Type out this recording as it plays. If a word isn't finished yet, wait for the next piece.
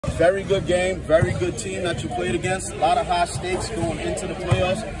very good game, very good team that you played against. A lot of high stakes going into the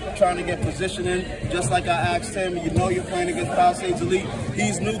playoffs, trying to get position in. Just like I asked him, you know you're playing against Palisades Elite.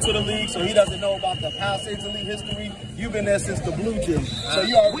 He's new to the league, so he doesn't know about the Palisades Elite history. You've been there since the Blue Gym, so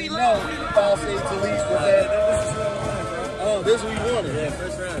you already know Palisades Elite was there. Oh, this is what you wanted. Yeah,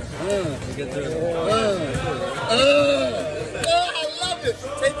 first round. We get through. I love it.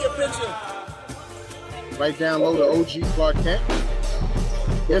 Take your picture. Right down low to OG Clark Kent.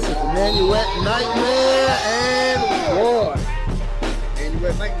 This is the Nanuet Nightmare and war.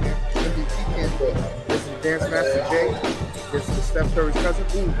 Nanuet Nightmare, MVP candidate. This is Dance Master J. This is Steph Curry's cousin.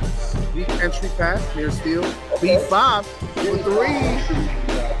 Ooh, weak entry pass, near steal. B5 for 3.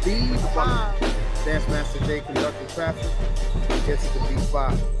 B5. Dance Master J conducting traffic. Gets it to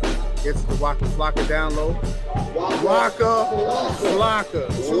B5. Gets it to Waka Flaka down low. Waka Flaka.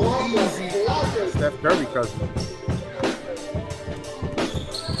 Too easy. Steph Curry cousin.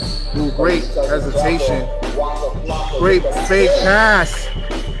 Ooh, great hesitation. Great fake pass.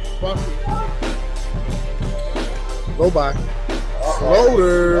 Go by.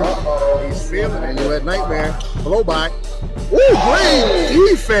 Floater. He's feeling it. Nanuet Nightmare. Blow by. Ooh, great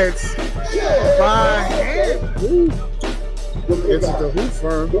defense. By hand. Ooh. Gets it to hoop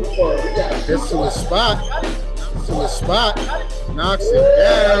firm. Gets to his spot. Gets to his spot. Knocks it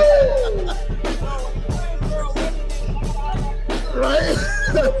down. Right.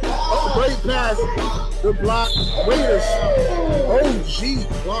 Oh, great pass. Good block. Waiters. OG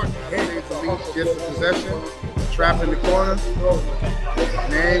Clark Kent gets the possession. Trap in the corner.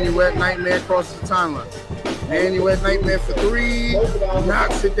 Nanuet Nightmare crosses the timeline. Nanuet Nightmare for 3.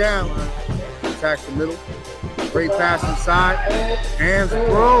 Knocks it down. Attacks the middle. Great pass inside. Hands,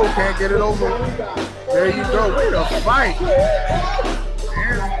 bro. Can't get it over. There you go. Way to fight.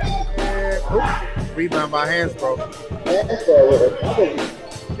 Hands. Rebound by hands, bro.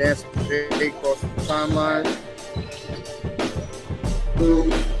 Dance Jay crosses the timeline.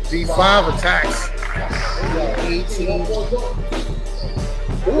 D5 attacks. 18.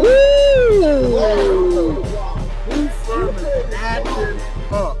 Ooh! Blue Furman acting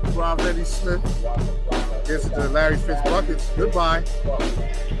up. Rob Eddie Smith. Gets it to Larry Fitz buckets. Goodbye.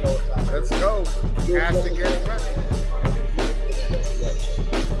 Let's go. Has to get it ready.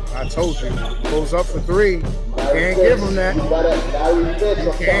 I told you. Goes up for 3. Can't give him that.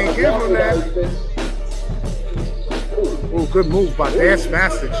 Can't give him that. Ooh, good move by Dance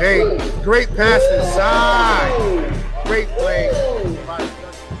Master J. Great pass inside. Great play.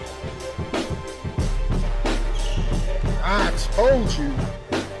 I told you.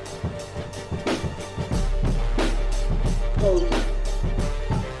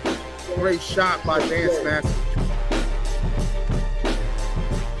 Great shot by Dance Master.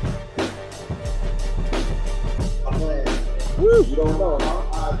 Woo. You don't know,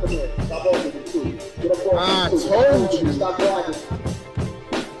 huh? Come here. Stop over the 2. I told you.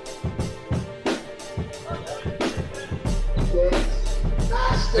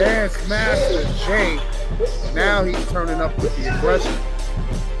 Dance Master J. Now he's turning up with the aggression.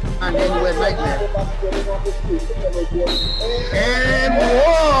 Nanuet Nightmare. And 1.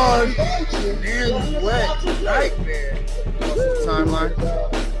 Nanuet Nightmare. Across the timeline.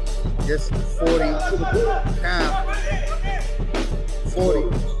 Gets 40. Count. 40.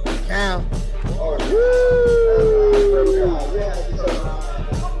 Count.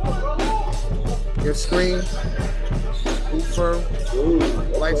 Good screen. Hoop firm.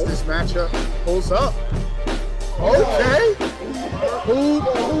 Likes this matchup. Pulls up. Okay. Hoop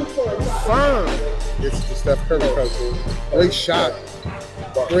firm. It's the Steph Curry cousin. Great shot.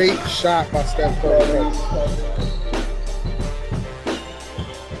 Great shot by Steph Curry.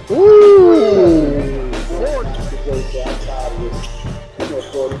 Ooh. 40.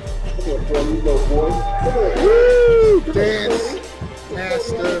 Woo! Dance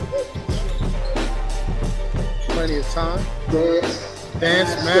Master. Plenty of time.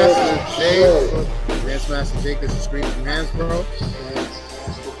 Dance Master J. Dance Master J gets a screen from Hansborough.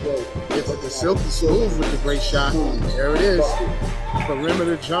 Gets it to Silky Smooth with the great shot. There it is.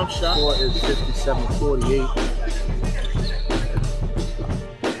 Perimeter jump shot. Score is 57-48.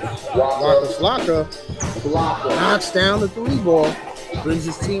 Waka Flaka knocks down the 3 ball. Brings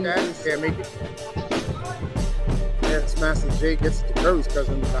his team out. Can't make it. Dance Master J gets it to Curry's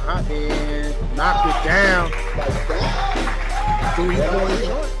cousin with a hot hand. Knocked it down. 3-point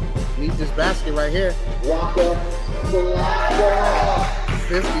joint. Need this basket right here.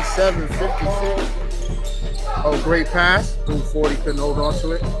 57-56. Oh, great pass. 40 couldn't hold on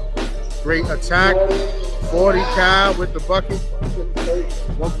to it. Great attack. 40 Cal with the bucket.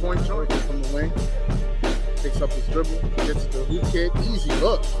 1-point joint from the wing. Picks up his dribble, gets the hoop kick, easy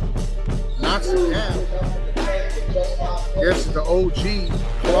look. Knocks it down. Gets the OG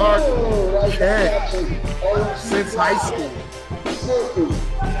Clark Kent since high school.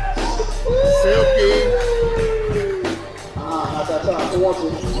 Silky.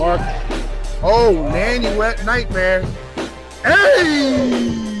 Mark. Oh, Nanuet Nightmare. Hey!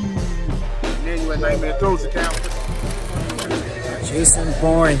 Nanuet Nightmare throws it down. Jason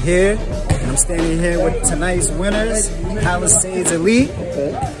Bourne here. I'm standing here with tonight's winners, Palisades Elite.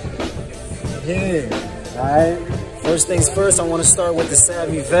 Yeah. Alright. First things first, I want to start with the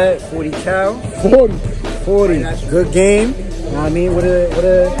Savvy Vet, 40 cal. 40. Good game. You know what I mean? What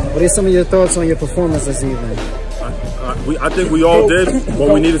are some of your thoughts on your performance this evening? I think we all did what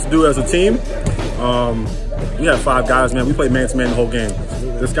we needed to do as a team. We had 5 guys, man. We played man-to-man the whole game.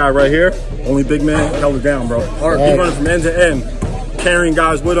 This guy right here, only big man, held it down, bro. He running from end to end, carrying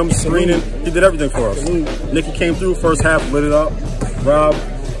guys with him, screening. He did everything for us. Nicky came through, first half, lit it up. Rob,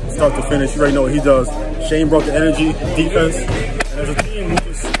 start to finish, you already know what he does. Shane brought the energy, defense. And as a team, we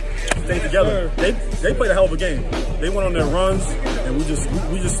just stayed together. They played a hell of a game. They went on their runs, and we just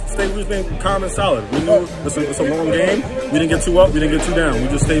been calm and solid. We knew it's a long game. We didn't get too up, we didn't get too down. We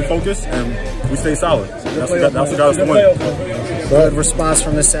just stayed focused and we stayed solid. That's what got us to win. Good response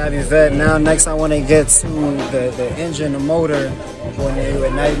from the Savvy Vet. Now next I want to get to the engine, the motor. Boy,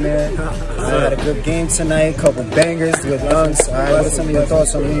 Nanuet Nightmare. I had a good game tonight, couple bangers, good dunks. All right, what are some of your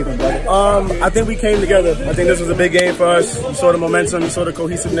thoughts on the evening, brother? I think we came together. I think this was a big game for us. You saw the momentum, you saw the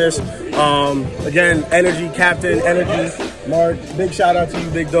cohesiveness. Again, energy, captain, energy. Mark, big shout out to you,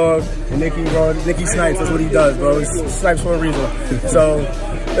 big dog. And Nicky, bro. Nicky snipes, that's what he does, bro. He snipes for a reason. So,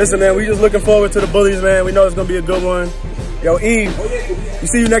 listen, man, we just looking forward to the Bullies, man. We know it's going to be a good one. Yo, Eve, we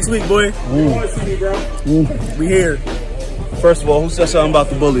see you next week, boy. We here. First of all, who said something about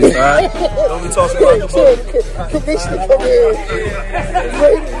the Bullies, all right? Don't be talking about the Bullies. Commissioner come in.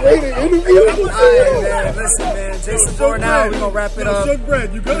 Rated interview. All right, man. Listen, man. Jason Bourne out. We're going to wrap it up.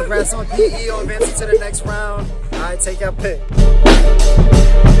 Congrats on PE on advancing to the next round. All right, take your pick.